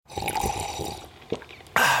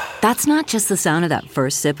That's not just the sound of that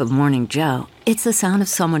first sip of Morning Joe. It's the sound of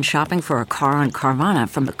someone shopping for a car on Carvana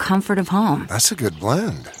from the comfort of home. That's a good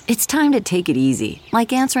blend. It's time to take it easy,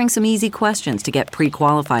 like answering some easy questions to get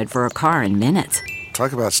pre-qualified for a car in minutes.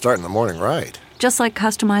 Talk about starting the morning right. Just like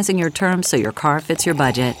customizing your terms so your car fits your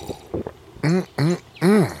budget.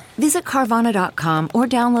 Visit Carvana.com or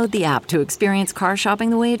download the app to experience car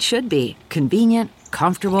shopping the way it should be. Convenient,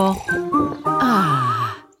 comfortable.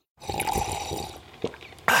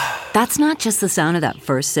 That's not just the sound of that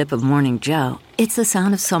first sip of Morning Joe. It's the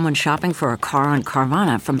sound of someone shopping for a car on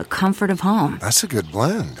Carvana from the comfort of home. That's a good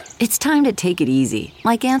blend. It's time to take it easy,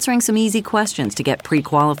 like answering some easy questions to get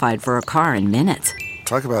pre-qualified for a car in minutes.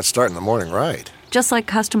 Talk about starting the morning right. Just like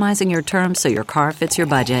customizing your terms so your car fits your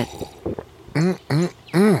budget.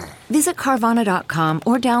 Visit Carvana.com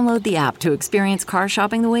or download the app to experience car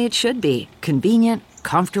shopping the way it should be. Convenient,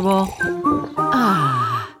 comfortable.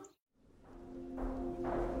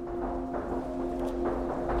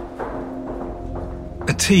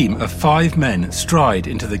 A team of 5 men stride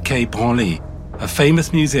into the Quai Branly, a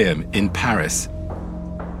famous museum in Paris.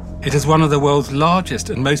 It is one of the world's largest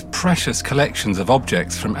and most precious collections of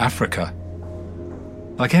objects from Africa.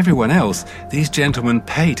 Like everyone else, these gentlemen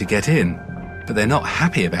pay to get in, but they're not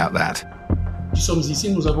happy about that.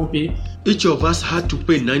 Each of us had to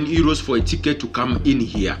pay 9 euros for a ticket to come in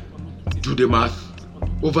here. Do the math.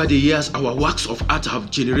 Over the years, our works of art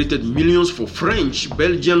have generated millions for French,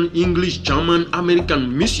 Belgian, English, German,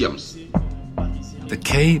 American museums. The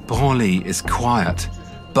Quai Branly is quiet,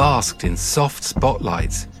 basked in soft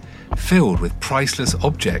spotlights, filled with priceless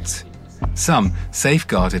objects, some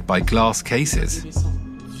safeguarded by glass cases.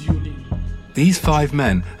 These 5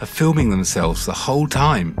 men are filming themselves the whole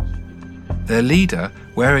time. Their leader,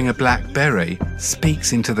 wearing a black beret,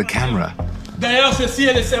 speaks into the camera. D'ailleurs, ceci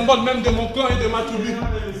est le symbole même de mon clan et de ma tribu.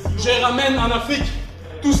 Je ramène en Afrique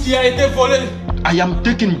tout ce qui a été volé. I am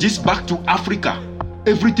taking this back to Africa.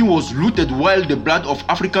 Everything was looted while the blood of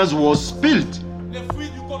Africans was spilled.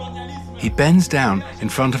 He bends down in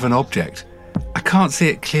front of an object. I can't see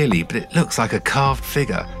it clearly, but it looks like a carved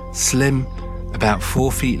figure, slim, about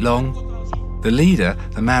 4 feet long. The leader,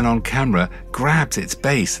 the man on camera, grabs its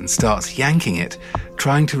base and starts yanking it,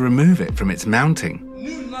 trying to remove it from its mounting.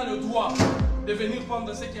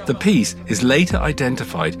 The piece is later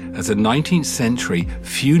identified as a 19th century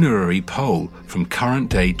funerary pole from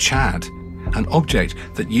current-day Chad, an object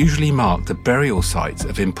that usually marked the burial sites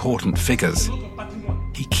of important figures.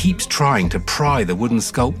 He keeps trying to pry the wooden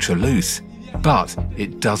sculpture loose, but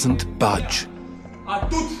it doesn't budge.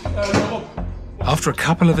 After a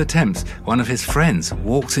couple of attempts, one of his friends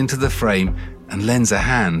walks into the frame and lends a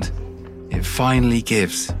hand. It finally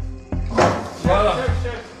gives.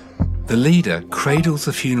 The leader cradles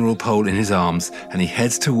the funeral pole in his arms and he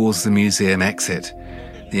heads towards the museum exit,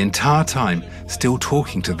 the entire time still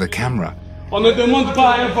talking to the camera.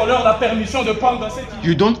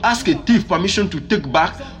 You don't ask a thief permission to take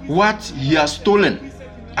back what he has stolen.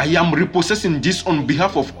 I am repossessing this on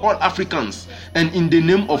behalf of all Africans and in the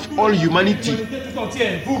name of all humanity.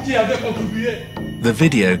 The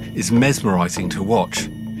video is mesmerizing to watch.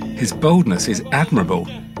 His boldness is admirable.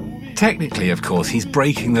 Technically, of course, he's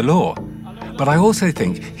breaking the law, but I also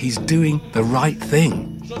think he's doing the right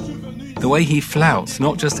thing. The way he flouts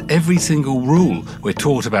not just every single rule we're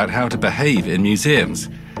taught about how to behave in museums,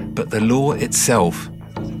 but the law itself.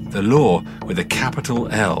 The law with a capital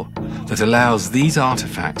L that allows these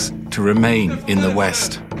artifacts to remain in the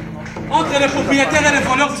West.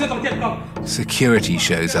 Security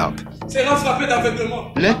shows up.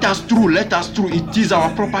 Let us through, it is our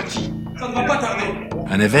property.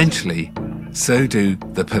 And eventually, so do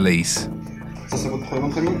the police. Ça, c'est votre nom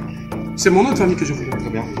de famille? C'est mon nom de famille que je voulais. Très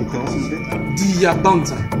bien. Votre prénom, s'il vous plaît?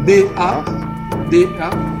 Diabanza. D-A-D-A-N-Z.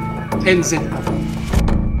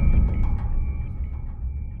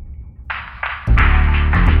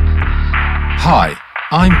 Hi,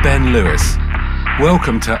 I'm Ben Lewis.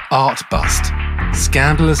 Welcome to Art Bust,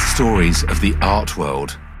 scandalous stories of the art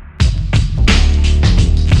world.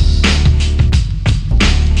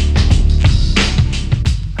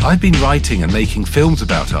 I've been writing and making films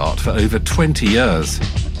about art for over 20 years.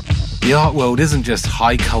 The art world isn't just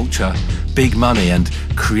high culture, big money and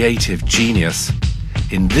creative genius.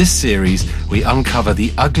 In this series, we uncover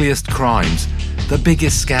the ugliest crimes, the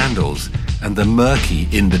biggest scandals, and the murky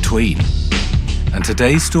in-between. And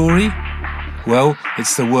today's story? Well,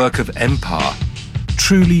 it's the work of Empire,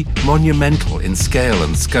 truly monumental in scale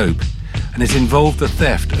and scope, and it involved the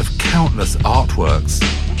theft of countless artworks.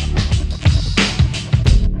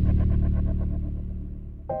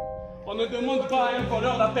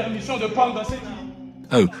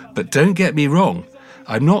 Oh, but don't get me wrong.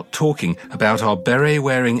 I'm not talking about our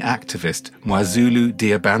beret-wearing activist Mwazulu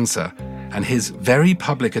Diabansa and his very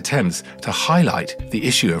public attempts to highlight the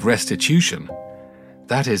issue of restitution.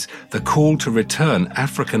 That is, the call to return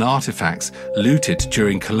African artifacts looted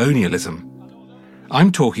during colonialism.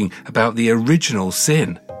 I'm talking about the original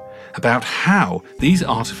sin, about how these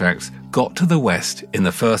artifacts got to the West in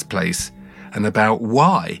the first place, and about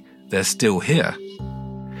why they're still here.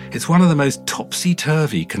 It's one of the most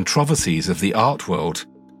topsy-turvy controversies of the art world,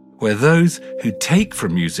 where those who take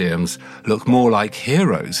from museums look more like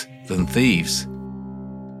heroes than thieves.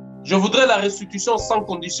 Je voudrais la restitution sans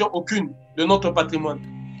condition aucune de notre patrimoine.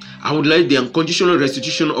 I would like the unconditional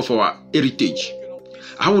restitution of our heritage.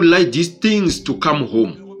 I would like these things to come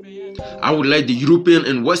home. I would like the European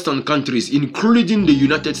and Western countries, including the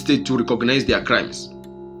United States, to recognize their crimes.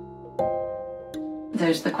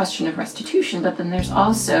 There's the question of restitution, but then there's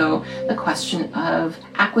also the question of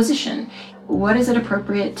acquisition. What is it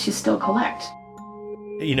appropriate to still collect?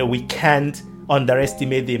 We can't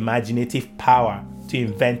underestimate the imaginative power to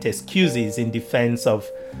invent excuses in defense of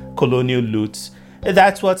colonial loots.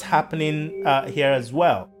 That's what's happening here as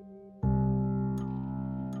well.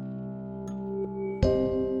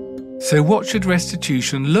 So what should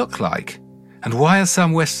restitution look like? And why are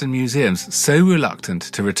some Western museums so reluctant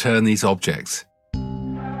to return these objects?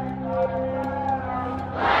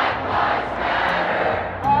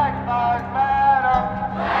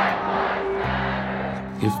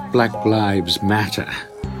 If Black Lives Matter,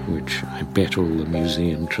 which I bet all the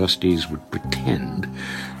museum trustees would pretend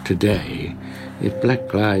today, if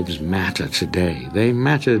Black Lives Matter today, they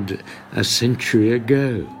mattered a century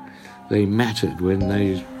ago. They mattered when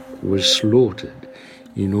they were slaughtered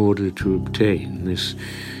in order to obtain this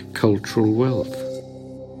cultural wealth.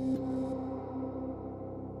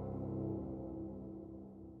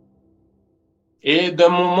 Et d'un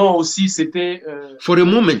moment aussi, c'était... For a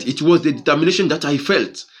moment, it was the determination that I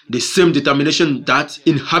felt, the same determination that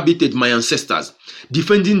inhabited my ancestors,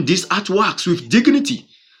 defending these artworks with dignity,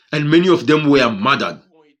 and many of them were murdered.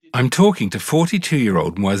 I'm talking to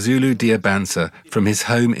 42-year-old Mwazulu Diabansa from his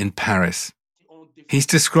home in Paris. He's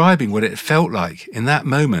describing what it felt like in that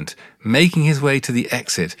moment, making his way to the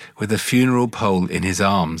exit with a funeral pole in his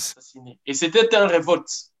arms. Et c'était une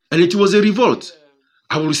révolte. And it was a revolt.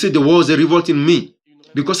 I will say there was a revolt in me,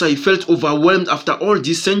 because I felt overwhelmed after all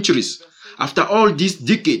these centuries, after all these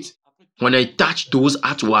decades, when I touched those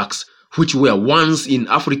artworks which were once in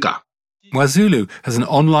Africa. Mwazulu has an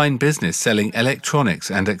online business selling electronics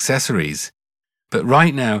and accessories. But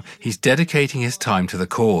right now, he's dedicating his time to the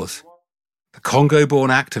cause. The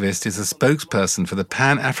Congo-born activist is a spokesperson for the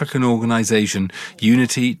Pan-African organization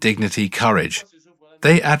Unity, Dignity, Courage.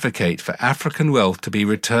 They advocate for African wealth to be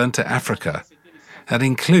returned to Africa. That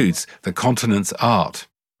includes the continent's art.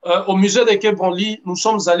 Au musée des Quai Branly, nous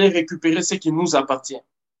sommes allés récupérer ce qui nous appartient.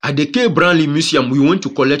 At the Quai Branly Museum, we went to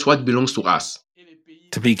collect what belongs to us.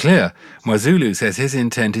 To be clear, Mwazulu says his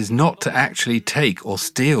intent is not to actually take or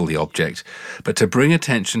steal the object, but to bring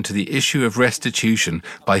attention to the issue of restitution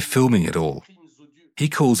by filming it all. He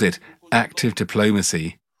calls it active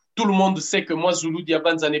diplomacy. Tout le monde sait que moi, Zulu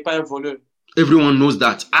Diabansa, n'est pas un voleur. Everyone knows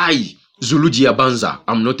that I, Zulu Diabansa,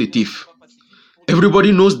 am not a thief.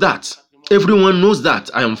 Everybody knows that. Everyone knows that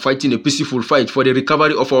I am fighting a peaceful fight for the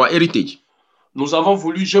recovery of our heritage.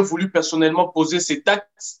 J'ai voulu personnellement poser cet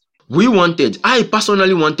acte. I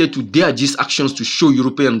personally wanted to dare these actions to show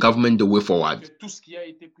European government the way forward.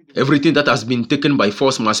 Everything that has been taken by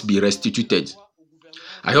force must be restituted.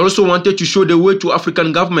 I also wanted to show the way to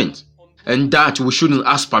African government, and that we shouldn't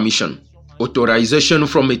ask permission, authorization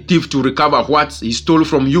from a thief to recover what he stole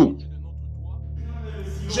from you.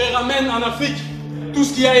 Je ramène en Afrique tout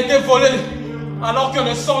ce qui a été volé, alors que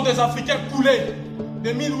le sang des Africains coulait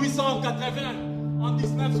de 1880 en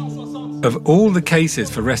 1960. Of all the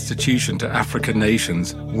cases for restitution to African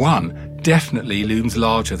nations, one definitely looms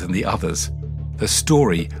larger than the others: the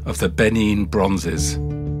story of the Benin bronzes.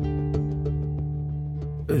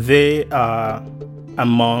 They are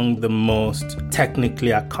among the most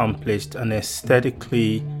technically accomplished and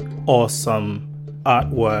aesthetically awesome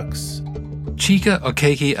artworks. Chika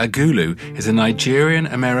Okeke Agulu is a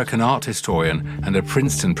Nigerian-American art historian and a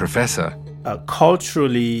Princeton professor.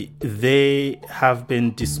 Culturally, they have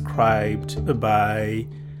been described by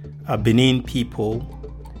Benin people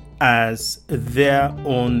as their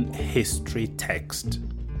own history text.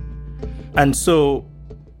 And so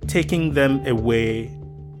taking them away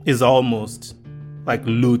is almost like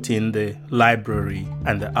looting the library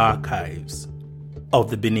and the archives of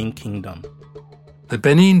the Benin Kingdom. The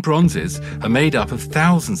Benin bronzes are made up of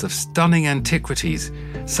thousands of stunning antiquities,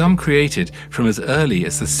 some created from as early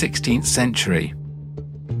as the 16th century.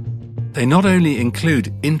 They not only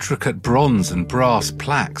include intricate bronze and brass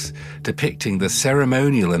plaques depicting the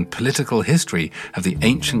ceremonial and political history of the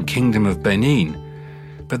ancient kingdom of Benin,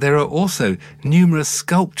 but there are also numerous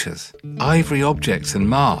sculptures, ivory objects and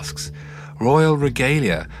masks, royal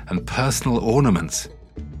regalia and personal ornaments.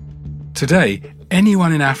 Today,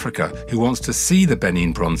 anyone in Africa who wants to see the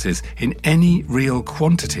Benin bronzes in any real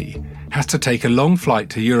quantity has to take a long flight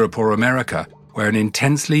to Europe or America, where an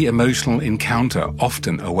intensely emotional encounter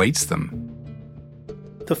often awaits them.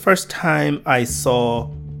 The first time I saw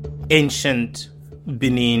ancient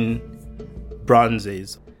Benin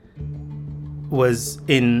bronzes was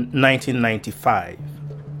in 1995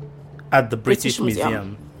 at the British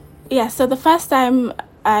Museum. Yeah, so the first time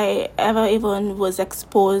I ever even was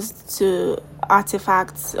exposed to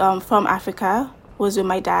artifacts from Africa was with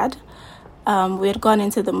my dad. We had gone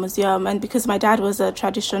into the museum, and because my dad was a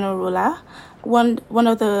traditional ruler, one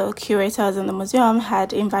of the curators in the museum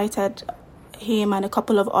had invited him and a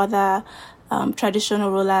couple of other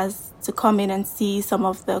traditional rulers to come in and see some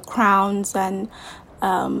of the crowns and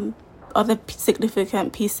other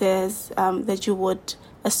significant pieces that you would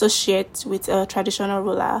associate with a traditional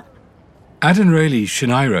ruler. Adenroli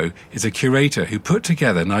Shinairo is a curator who put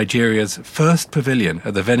together Nigeria's first pavilion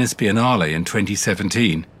at the Venice Biennale in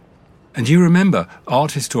 2017. And you remember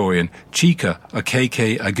art historian Chika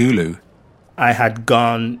Okeke Agulu. I had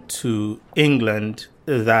gone to England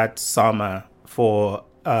that summer for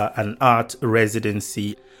an art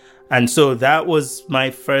residency. And so that was my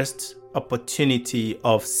first opportunity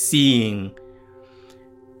of seeing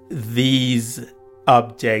these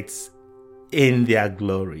objects in their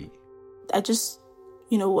glory. I just,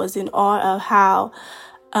 was in awe of how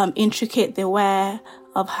intricate they were,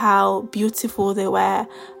 of how beautiful they were.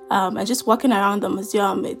 And just walking around the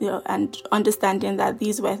museum, and understanding that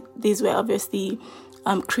these were obviously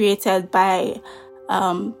created by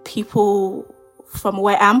people from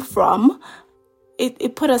where I'm from,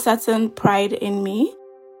 it put a certain pride in me.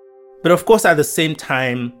 But of course, at the same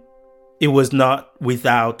time, it was not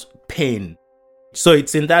without pain. So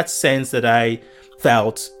it's in that sense that I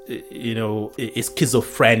felt, a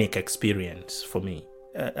schizophrenic experience for me,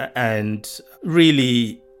 and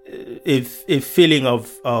really a feeling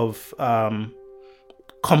of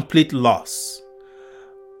complete loss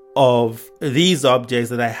of these objects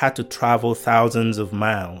that I had to travel thousands of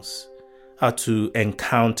miles to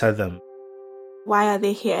encounter them. Why are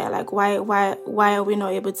they here? Like, why are we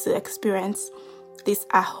not able to experience this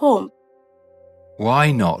at home?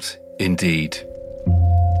 Why not, indeed?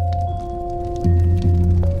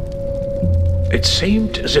 It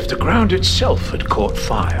seemed as if the ground itself had caught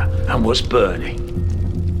fire and was burning.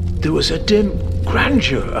 There was a dim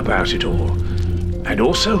grandeur about it all, and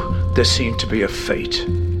also there seemed to be a fate.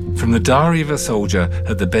 From the diary of a soldier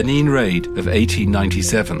at the Benin raid of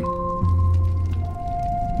 1897.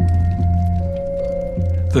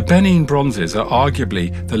 The Benin bronzes are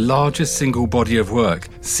arguably the largest single body of work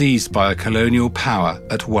seized by a colonial power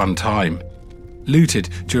at one time, looted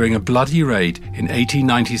during a bloody raid in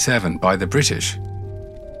 1897 by the British.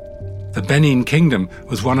 The Benin Kingdom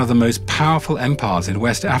was one of the most powerful empires in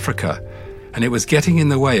West Africa, and it was getting in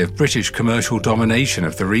the way of British commercial domination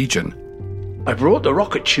of the region. I brought the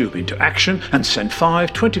rocket tube into action and sent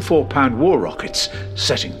 5 24-pound war rockets,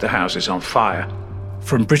 setting the houses on fire.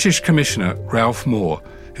 From British Commissioner Ralph Moore,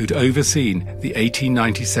 who'd overseen the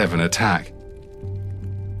 1897 attack.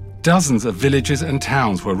 Dozens of villages and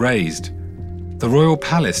towns were razed. The royal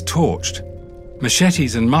palace torched.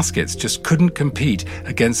 Machetes and muskets just couldn't compete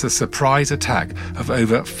against a surprise attack of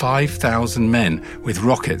over 5,000 men with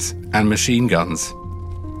rockets and machine guns.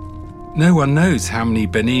 No one knows how many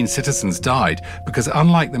Benin citizens died because,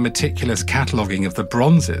 unlike the meticulous cataloguing of the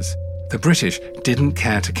bronzes, the British didn't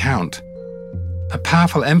care to count. A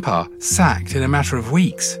powerful empire sacked in a matter of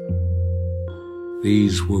weeks.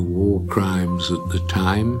 These were war crimes at the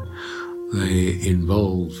time. They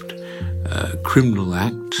involved criminal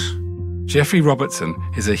acts. Geoffrey Robertson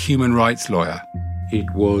is a human rights lawyer. It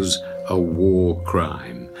was a war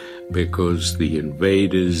crime because the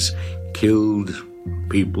invaders killed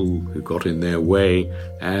people who got in their way,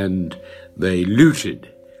 and they looted,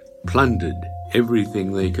 plundered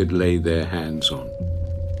everything they could lay their hands on.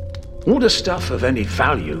 All the stuff of any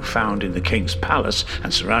value found in the king's palace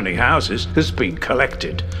and surrounding houses has been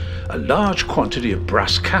collected. A large quantity of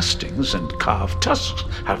brass castings and carved tusks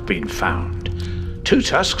have been found. 2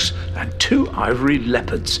 tusks and 2 ivory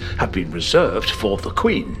leopards have been reserved for the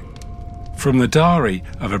Queen. From the diary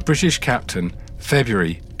of a British captain,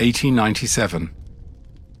 February 1897.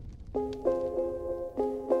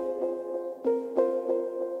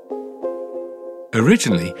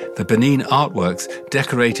 Originally, the Benin artworks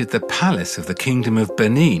decorated the palace of the Kingdom of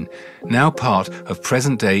Benin, now part of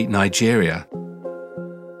present-day Nigeria.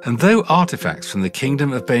 And though artifacts from the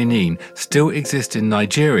Kingdom of Benin still exist in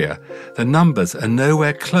Nigeria, the numbers are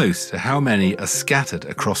nowhere close to how many are scattered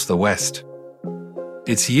across the West.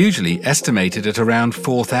 It's usually estimated at around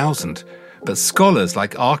 4,000, but scholars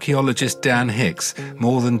like archaeologist Dan Hicks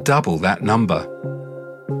more than double that number.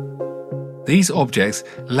 These objects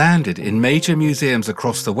landed in major museums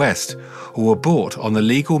across the West or were bought on the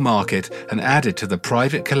legal market and added to the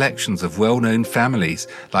private collections of well-known families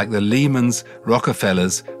like the Lehmans,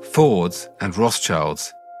 Rockefellers, Fords and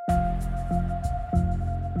Rothschilds.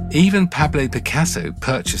 Even Pablo Picasso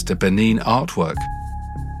purchased a Benin artwork.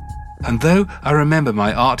 And though I remember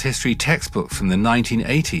my art history textbook from the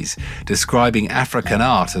 1980s describing African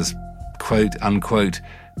art as quote-unquote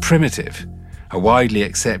primitive, a widely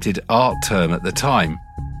accepted art term at the time,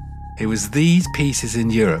 it was these pieces in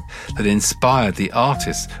Europe that inspired the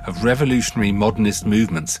artists of revolutionary modernist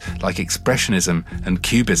movements like Expressionism and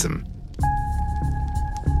Cubism.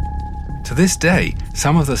 To this day,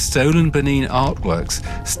 some of the stolen Benin artworks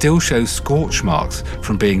still show scorch marks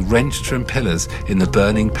from being wrenched from pillars in the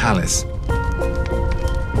burning palace.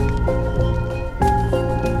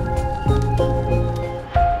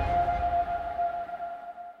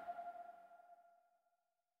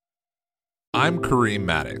 I'm Kareem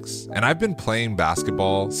Maddox, and I've been playing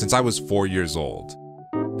basketball since I was 4 years old.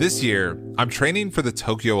 This year, I'm training for the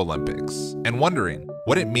Tokyo Olympics and wondering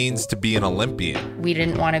what it means to be an Olympian. We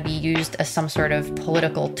didn't want to be used as some sort of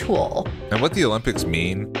political tool. And what the Olympics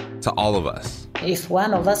mean to all of us. If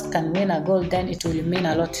one of us can win a gold, then it will mean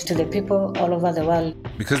a lot to the people all over the world.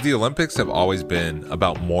 Because the Olympics have always been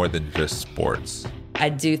about more than just sports. I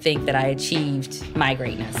do think that I achieved my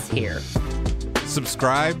greatness here.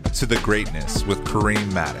 Subscribe to The Greatness with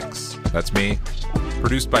Kareem Maddox. That's me.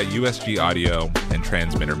 Produced by USG Audio and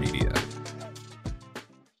Transmitter Media.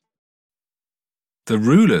 The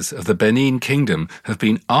rulers of the Benin Kingdom have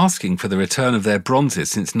been asking for the return of their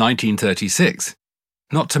bronzes since 1936,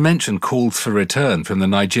 not to mention calls for return from the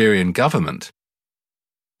Nigerian government.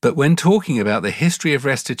 But when talking about the history of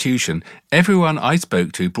restitution, everyone I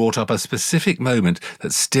spoke to brought up a specific moment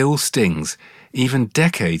that still stings, even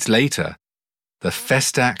decades later: the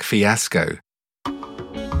Festac fiasco.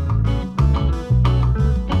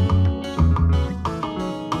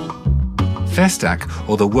 Festac,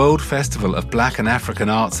 or the World Festival of Black and African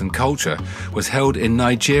Arts and Culture, was held in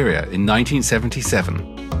Nigeria in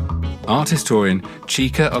 1977. Art historian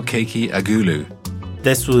Chika Okeke Agulu.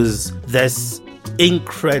 This was this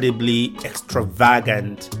incredibly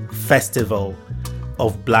extravagant festival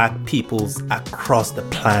of Black peoples across the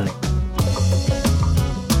planet.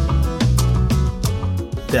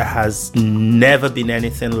 There has never been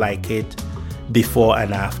anything like it before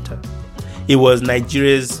and after. It was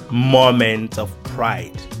Nigeria's moment of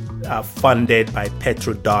pride, funded by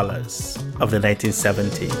petrodollars of the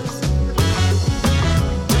 1970s.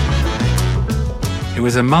 It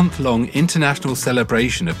was a month-long international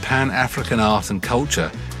celebration of Pan-African art and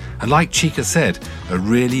culture, and like Chika said, a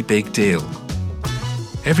really big deal.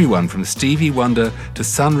 Everyone from Stevie Wonder to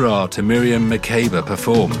Sun Ra to Miriam Makeba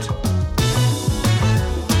performed.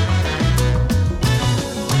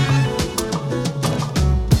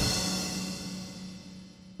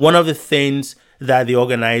 One of the things that the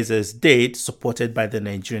organizers did, supported by the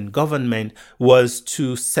Nigerian government, was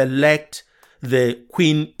to select the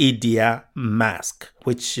Queen Idia mask,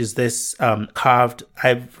 which is this carved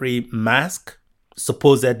ivory mask,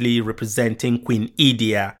 supposedly representing Queen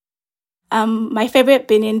Idia. My favorite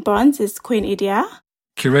Benin bronze is Queen Idia.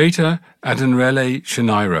 Curator Adenrele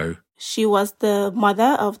Shinairo. She was the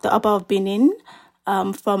mother of the Oba of Benin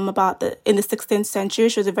from in the 16th century.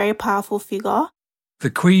 She was a very powerful figure. The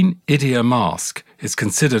Queen Idia mask is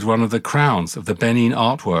considered one of the crowns of the Benin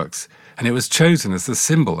artworks, and it was chosen as the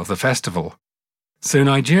symbol of the festival. So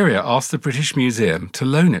Nigeria asked the British Museum to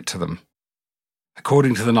loan it to them.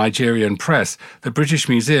 According to the Nigerian press, the British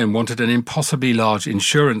Museum wanted an impossibly large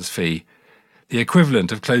insurance fee, the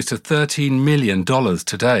equivalent of close to $13 million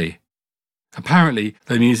today. Apparently,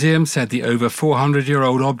 the museum said the over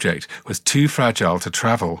 400-year-old object was too fragile to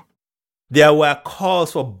travel. There were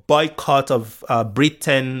calls for boycott of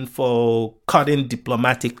Britain, for cutting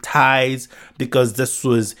diplomatic ties, because this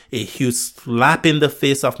was a huge slap in the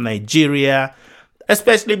face of Nigeria,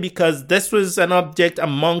 especially because this was an object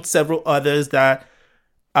among several others that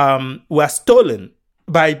were stolen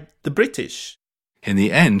by the British. In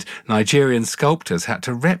the end, Nigerian sculptors had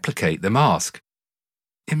to replicate the mask.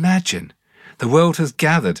 Imagine, the world has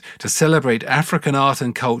gathered to celebrate African art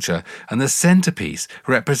and culture, and the centerpiece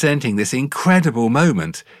representing this incredible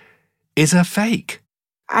moment is a fake.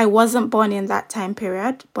 I wasn't born in that time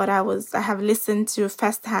period, but I have listened to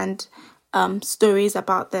firsthand stories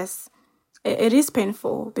about this. It is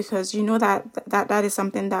painful because you know that is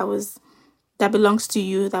something that belongs to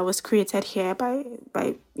you, that was created here by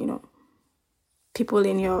people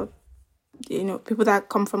in your, people that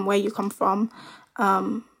come from where you come from,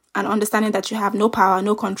 and understanding that you have no power,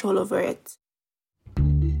 no control over it.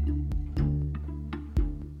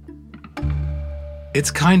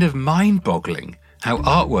 It's kind of mind-boggling how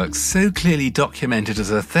artworks so clearly documented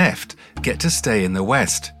as a theft get to stay in the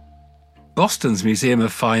West. Boston's Museum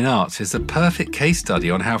of Fine Arts is the perfect case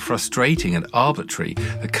study on how frustrating and arbitrary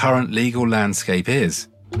the current legal landscape is.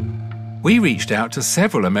 We reached out to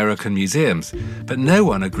several American museums, but no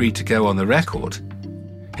one agreed to go on the record.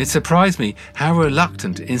 It surprised me how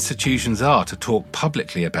reluctant institutions are to talk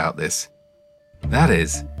publicly about this. That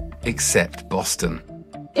is, except Boston.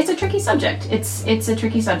 It's a tricky subject. It's a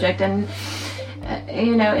tricky subject, and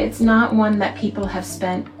it's not one that people have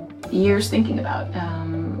spent years thinking about.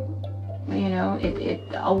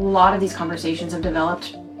 A lot of these conversations have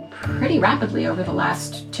developed pretty rapidly over the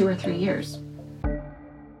last 2 or 3 years.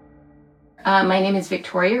 My name is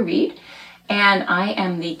Victoria Reed, and I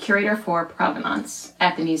am the curator for provenance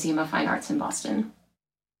at the Museum of Fine Arts in Boston.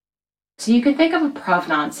 So you can think of a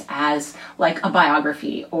provenance as like a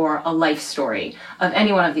biography or a life story of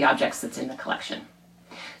any one of the objects that's in the collection.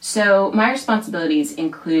 So my responsibilities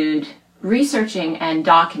include researching and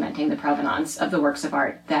documenting the provenance of the works of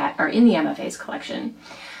art that are in the MFA's collection,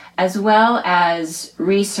 as well as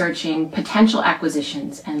researching potential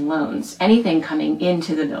acquisitions and loans, anything coming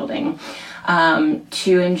into the building,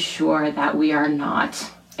 to ensure that we are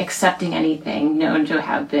not accepting anything known to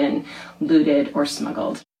have been looted or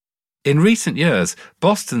smuggled. In recent years,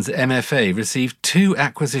 Boston's MFA received 2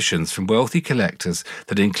 acquisitions from wealthy collectors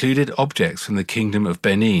that included objects from the Kingdom of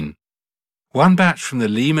Benin. One batch from the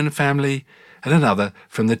Lehman family and another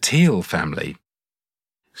from the Teal family.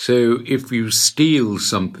 So if you steal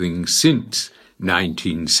something since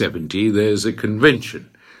 1970, there's a convention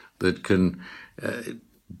that can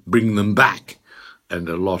bring them back. And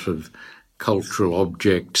a lot of cultural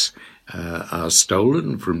objects are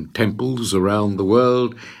stolen from temples around the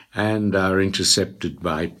world and are intercepted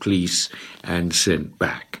by police and sent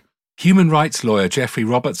back. Human rights lawyer Jeffrey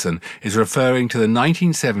Robertson is referring to the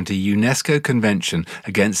 1970 UNESCO Convention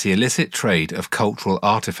against the illicit trade of cultural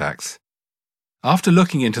artifacts. After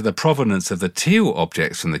looking into the provenance of the Teal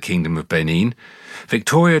objects from the Kingdom of Benin,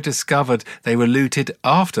 Victoria discovered they were looted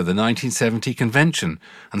after the 1970 convention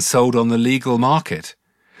and sold on the legal market.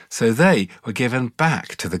 So they were given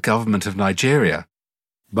back to the government of Nigeria.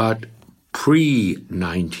 But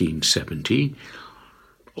pre-1970,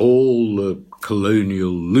 all the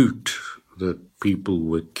colonial loot that people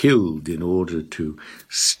were killed in order to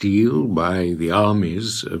steal by the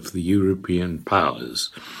armies of the European powers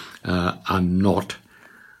are not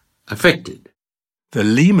affected. The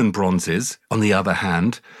Lehman bronzes, on the other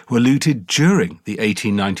hand, were looted during the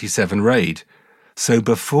 1897 raid, so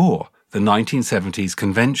before the 1970s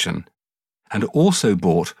convention, and also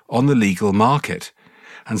bought on the legal market,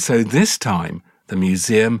 and so this time the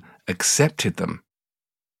museum accepted them.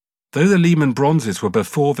 Though the Lehman bronzes were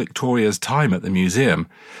before Victoria's time at the museum,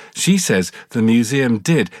 she says the museum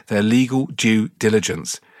did their legal due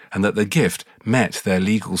diligence and that the gift met their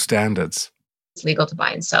legal standards. It's legal to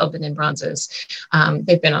buy and sell Benin bronzes.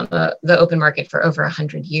 They've been on the open market for over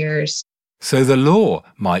 100 years. So the law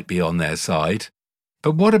might be on their side.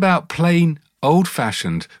 But what about plain,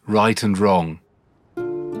 old-fashioned right and wrong?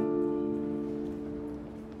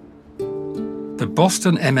 The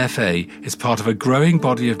Boston MFA is part of a growing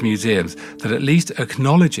body of museums that at least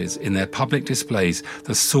acknowledges in their public displays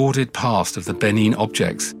the sordid past of the Benin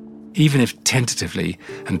objects, even if tentatively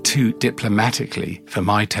and too diplomatically for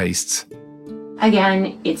my tastes.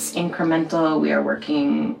 Again, it's incremental. We are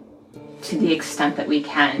working to the extent that we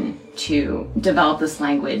can to develop this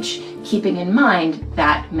language, keeping in mind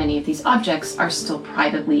that many of these objects are still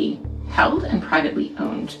privately held and privately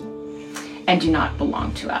owned and do not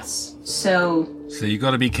belong to us. So you've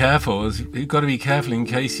got to be careful. You've got to be careful in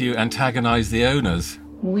case you antagonize the owners.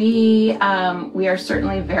 We are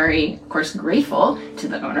certainly very, of course, grateful to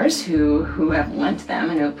the owners who have lent them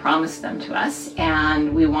and who have promised them to us,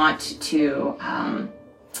 and we want to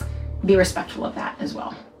be respectful of that as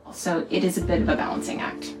well. So it is a bit of a balancing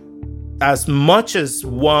act. As much as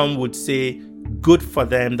one would say good for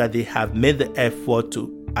them that they have made the effort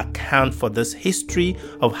to account for this history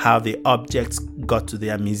of how the objects got to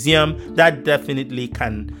their museum, that definitely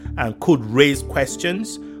can and could raise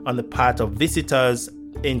questions on the part of visitors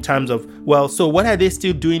in terms of, well, so what are they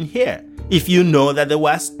still doing here? If you know that they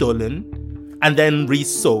were stolen and then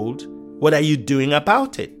resold, what are you doing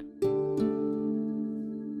about it?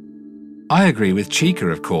 I agree with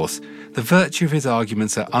Chika, of course. The virtue of his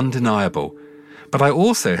arguments are undeniable. But I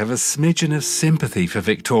also have a smidgen of sympathy for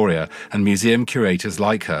Victoria and museum curators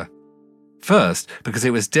like her. First, because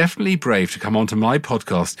it was definitely brave to come onto my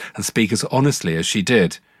podcast and speak as honestly as she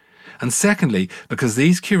did. And secondly, because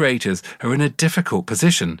these curators are in a difficult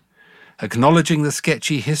position, acknowledging the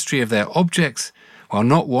sketchy history of their objects while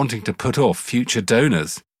not wanting to put off future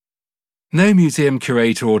donors. No museum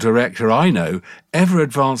curator or director I know ever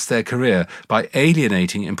advanced their career by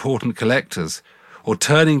alienating important collectors, or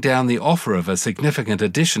turning down the offer of a significant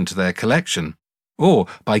addition to their collection, or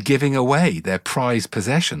by giving away their prized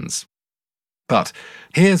possessions. But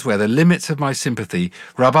here's where the limits of my sympathy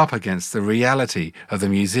rub up against the reality of the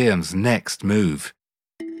museum's next move.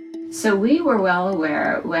 So we were well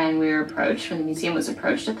aware when the museum was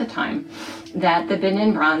approached at the time, that the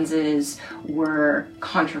Benin bronzes were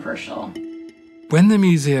controversial. When the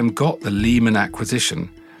museum got the Lehman acquisition,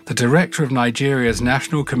 the director of Nigeria's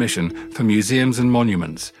National Commission for Museums and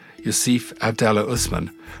Monuments, Yusuf Abdallah Usman,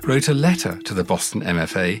 wrote a letter to the Boston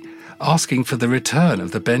MFA asking for the return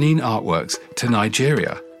of the Benin artworks to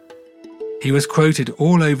Nigeria. He was quoted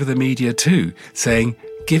all over the media too, saying,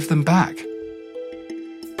 "Give them back."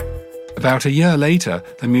 About a year later,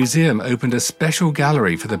 the museum opened a special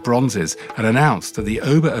gallery for the bronzes and announced that the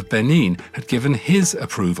Oba of Benin had given his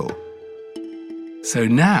approval. So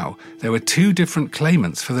now there were two different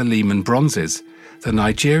claimants for the Lehman bronzes, the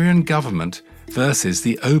Nigerian government versus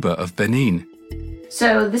the Oba of Benin.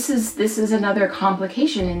 So this is another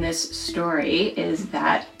complication in this story, is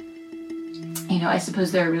that, I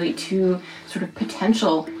suppose there are really two sort of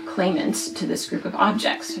potential claimants to this group of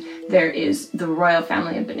objects. There is the royal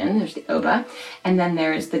family of Benin, there's the Oba, and then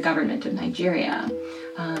there is the government of Nigeria.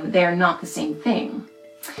 They are not the same thing.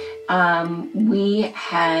 We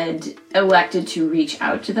had elected to reach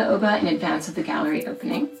out to the Oba in advance of the gallery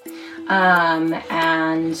opening.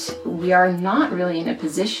 And we are not really in a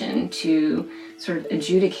position to sort of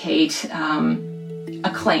adjudicate a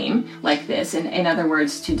claim like this. In other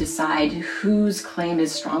words, to decide whose claim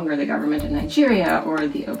is stronger, the government of Nigeria or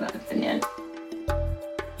the Oba of Benin.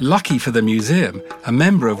 Lucky for the museum, a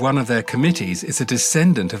member of one of their committees is a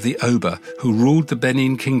descendant of the Oba who ruled the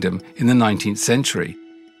Benin Kingdom in the 19th century.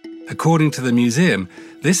 According to the museum,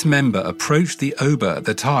 this member approached the Oba at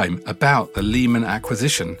the time about the Lehman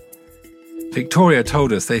acquisition. Victoria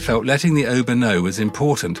told us they felt letting the Oba know was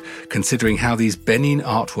important, considering how these Benin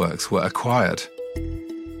artworks were acquired.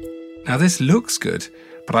 Now this looks good,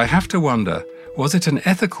 but I have to wonder, was it an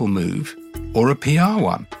ethical move or a PR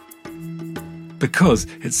one? Because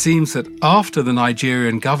it seems that after the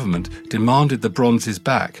Nigerian government demanded the bronzes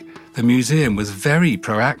back, the museum was very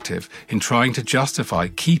proactive in trying to justify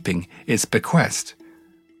keeping its bequest,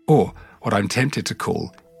 or what I'm tempted to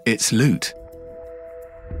call its loot.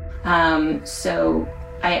 So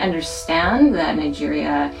I understand that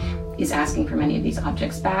Nigeria is asking for many of these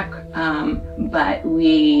objects back, but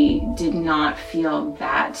we did not feel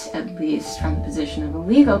that, at least from the position of a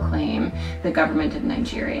legal claim, the government of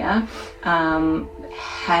Nigeria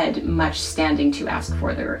had much standing to ask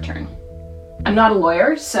for the return. I'm not a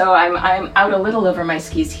lawyer, so I'm out a little over my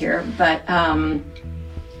skis here, but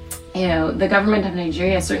the government of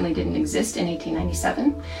Nigeria certainly didn't exist in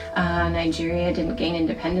 1897. Nigeria didn't gain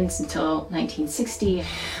independence until 1960.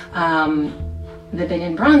 The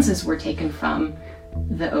Benin bronzes were taken from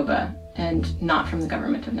the Oba and not from the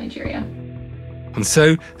government of Nigeria. And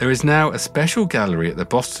so there is now a special gallery at the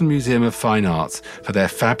Boston Museum of Fine Arts for their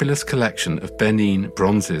fabulous collection of Benin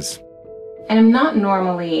bronzes. And I'm not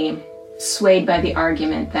normally swayed by the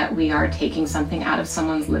argument that we are taking something out of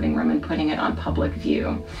someone's living room and putting it on public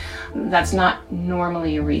view. That's not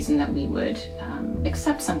normally a reason that we would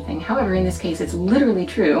accept something. However, in this case, it's literally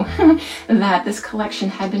true that this collection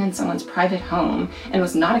had been in someone's private home and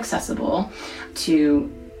was not accessible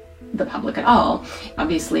to the public at all.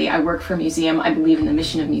 Obviously, I work for a museum. I believe in the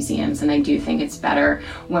mission of museums, and I do think it's better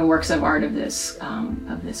when works of art of this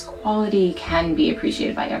quality can be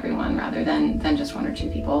appreciated by everyone rather than just one or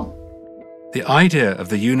two people. The idea of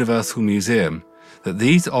the Universal Museum, that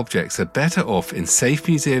these objects are better off in safe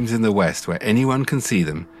museums in the West where anyone can see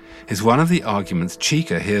them, is one of the arguments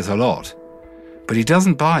Chika hears a lot. But he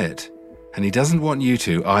doesn't buy it, and he doesn't want you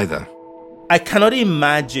to either. I cannot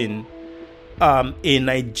imagine a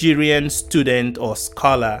Nigerian student or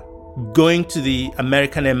scholar going to the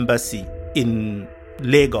American embassy in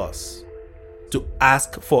Lagos to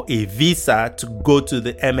ask for a visa to go to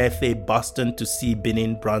the MFA Boston to see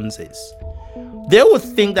Benin bronzes. They would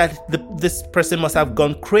think that this person must have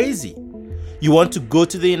gone crazy. You want to go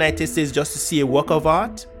to the United States just to see a work of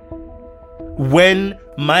art? When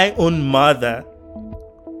my own mother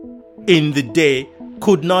in the day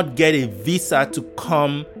could not get a visa to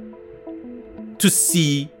come to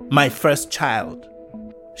see my first child.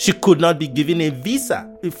 She could not be given a visa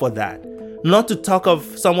for that, not to talk of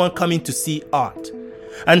someone coming to see art.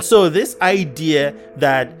 And so this idea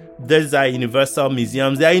that there's are universal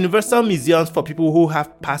museums, there are universal museums for people who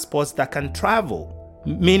have passports that can travel,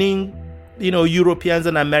 meaning, Europeans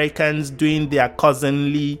and Americans doing their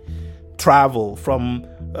cousinly travel from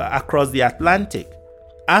across the Atlantic.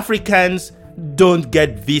 Africans don't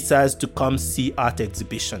get visas to come see art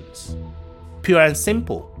exhibitions. Pure and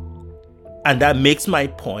simple. And that makes my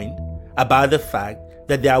point about the fact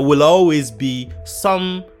that there will always be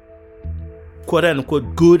some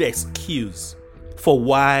quote-unquote good excuse for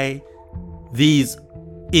why these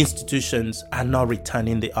institutions are not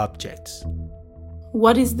returning the objects.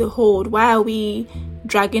 What is the hold? Why are we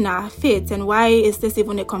dragging our feet? And why is this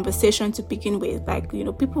even a conversation to begin with?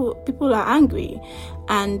 People are angry.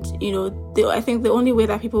 And, I think the only way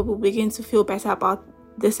that people will begin to feel better about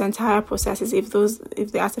this entire process is if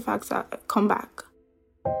the artifacts come back.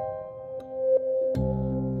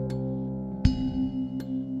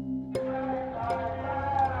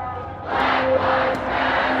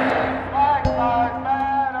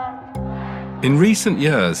 In recent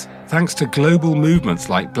years, thanks to global movements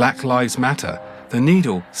like Black Lives Matter, the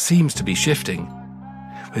needle seems to be shifting,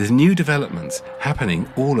 with new developments happening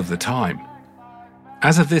all of the time.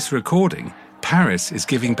 As of this recording, Paris is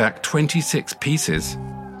giving back 26 pieces.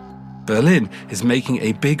 Berlin is making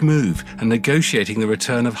a big move and negotiating the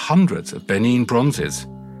return of hundreds of Benin bronzes.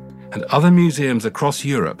 And other museums across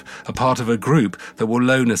Europe are part of a group that will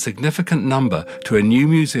loan a significant number to a new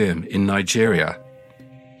museum in Nigeria.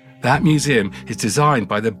 That museum is designed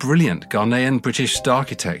by the brilliant Ghanaian-British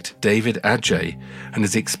architect David Adjaye and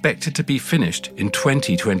is expected to be finished in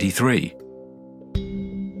 2023.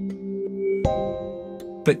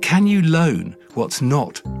 But can you loan what's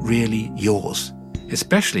not really yours?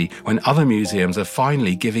 Especially when other museums are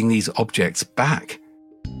finally giving these objects back.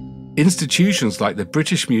 Institutions like the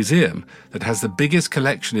British Museum, that has the biggest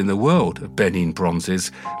collection in the world of Benin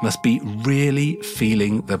bronzes, must be really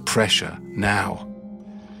feeling the pressure now.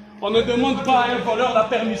 On ne demande pas à un voleur la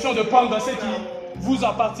permission de prendre ce qui vous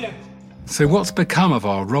appartient. So what's become of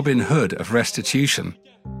our Robin Hood of restitution?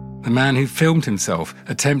 The man who filmed himself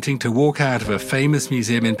attempting to walk out of a famous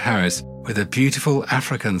museum in Paris with a beautiful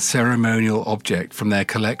African ceremonial object from their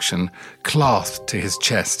collection clasped to his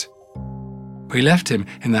chest. We left him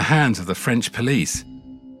in the hands of the French police.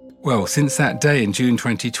 Well, since that day in June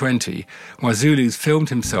 2020, Mwazulu's filmed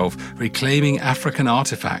himself reclaiming African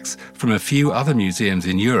artifacts from a few other museums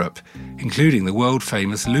in Europe, including the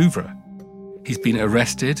world-famous Louvre. He's been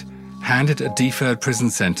arrested, handed a deferred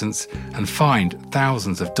prison sentence, and fined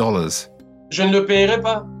thousands of dollars. Je ne le paierai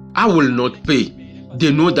pas. I will not pay.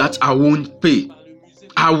 They know that I won't pay.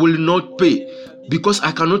 I will not pay because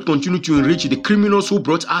I cannot continue to enrich the criminals who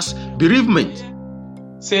brought us bereavement.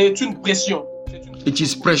 C'est une pression. It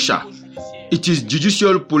is pressure. It is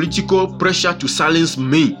judicial political pressure to silence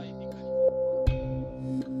me.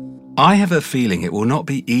 I have a feeling it will not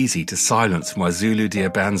be easy to silence Mwazulu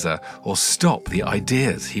Diabanza or stop the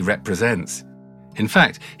ideas he represents. In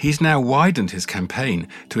fact, he's now widened his campaign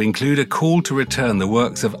to include a call to return the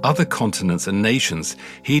works of other continents and nations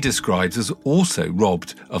he describes as also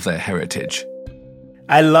robbed of their heritage.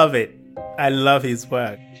 I love it. I love his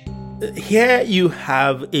work. Here you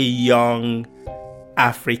have a young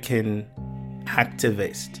African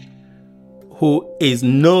activist who is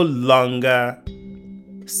no longer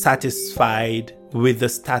satisfied with the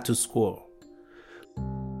status quo.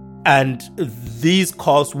 And these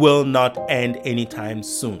calls will not end anytime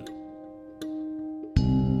soon.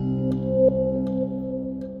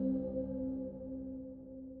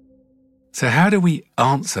 So how do we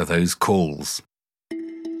answer those calls?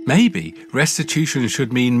 Maybe restitution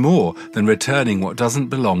should mean more than returning what doesn't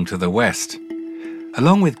belong to the West.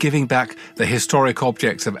 Along with giving back the historic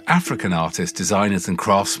objects of African artists, designers and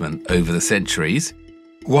craftsmen over the centuries,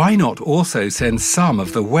 why not also send some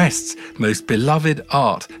of the West's most beloved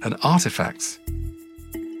art and artifacts?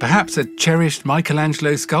 Perhaps a cherished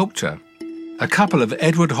Michelangelo sculpture, a couple of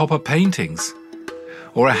Edward Hopper paintings,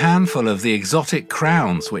 or a handful of the exotic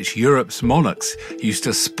crowns which Europe's monarchs used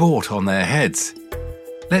to sport on their heads.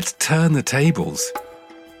 Let's turn the tables.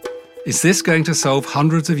 Is this going to solve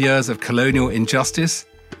hundreds of years of colonial injustice?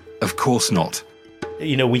 Of course not.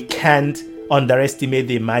 We can't underestimate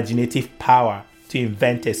the imaginative power to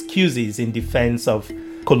invent excuses in defense of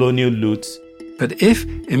colonial loot. But if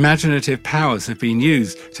imaginative powers have been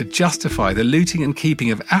used to justify the looting and keeping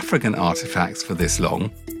of African artifacts for this long,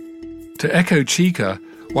 to echo Chika,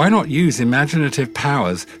 why not use imaginative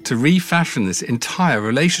powers to refashion this entire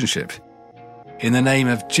relationship? In the name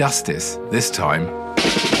of justice, this time.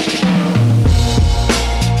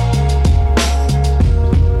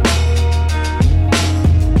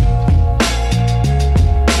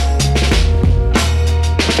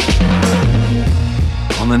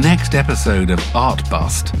 On the next episode of Art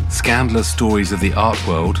Bust, Scandalous Stories of the Art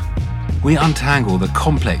World, we untangle the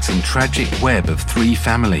complex and tragic web of three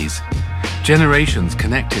families, generations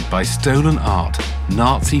connected by stolen art,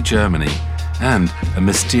 Nazi Germany, and a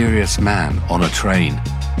mysterious man on a train.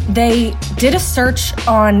 They did a search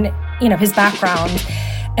on, his background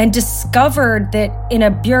and discovered that in a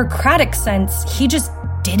bureaucratic sense, he just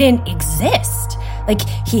didn't exist. Like,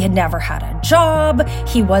 he had never had a job.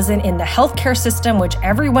 He wasn't in the healthcare system, which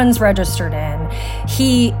everyone's registered in.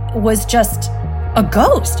 He was just a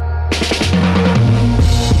ghost.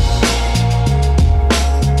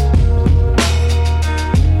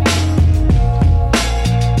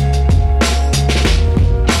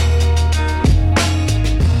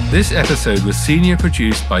 This episode was senior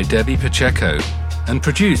produced by Debbie Pacheco and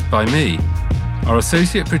produced by me. Our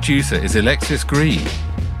associate producer is Alexis Green.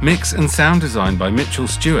 Mix and sound design by Mitchell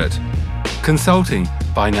Stewart. Consulting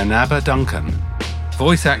by Nanaba Duncan.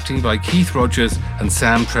 Voice acting by Keith Rogers and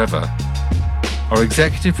Sam Trevor. Our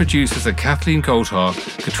executive producers are Kathleen Goldhar,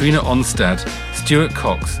 Katrina Onstad, Stuart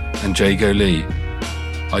Cox, and Jago Lee.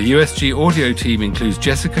 Our USG audio team includes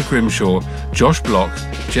Jessica Grimshaw, Josh Block,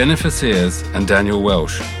 Jennifer Sears, and Daniel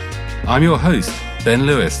Welsh. I'm your host, Ben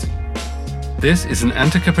Lewis. This is an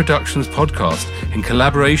Antica Productions podcast in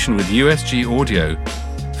collaboration with USG Audio.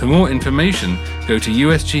 For more information, go to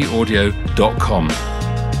usgaudio.com.